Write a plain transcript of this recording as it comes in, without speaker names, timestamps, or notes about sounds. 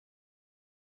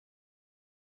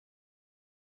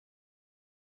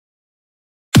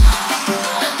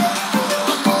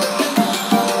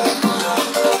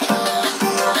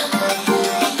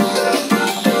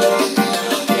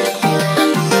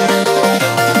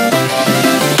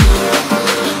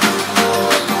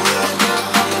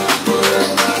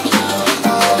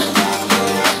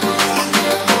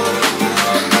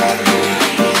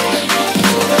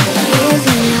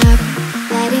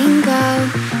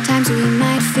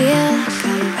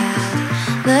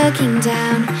looking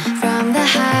down from the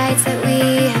heights that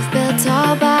we have built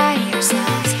all by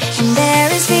ourselves. And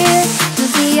there is fear of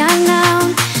the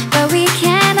unknown, but we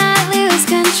cannot lose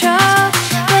control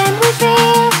when we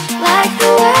feel like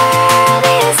the world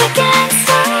is against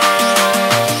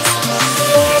us.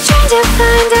 We're trying to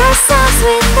find ourselves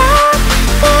without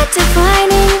the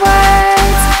defining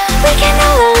words. We can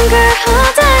no longer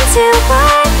hold on to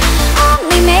what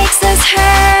only makes us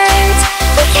hurt.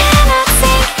 We cannot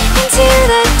sink into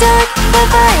the dark. The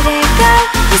vertigo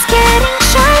is getting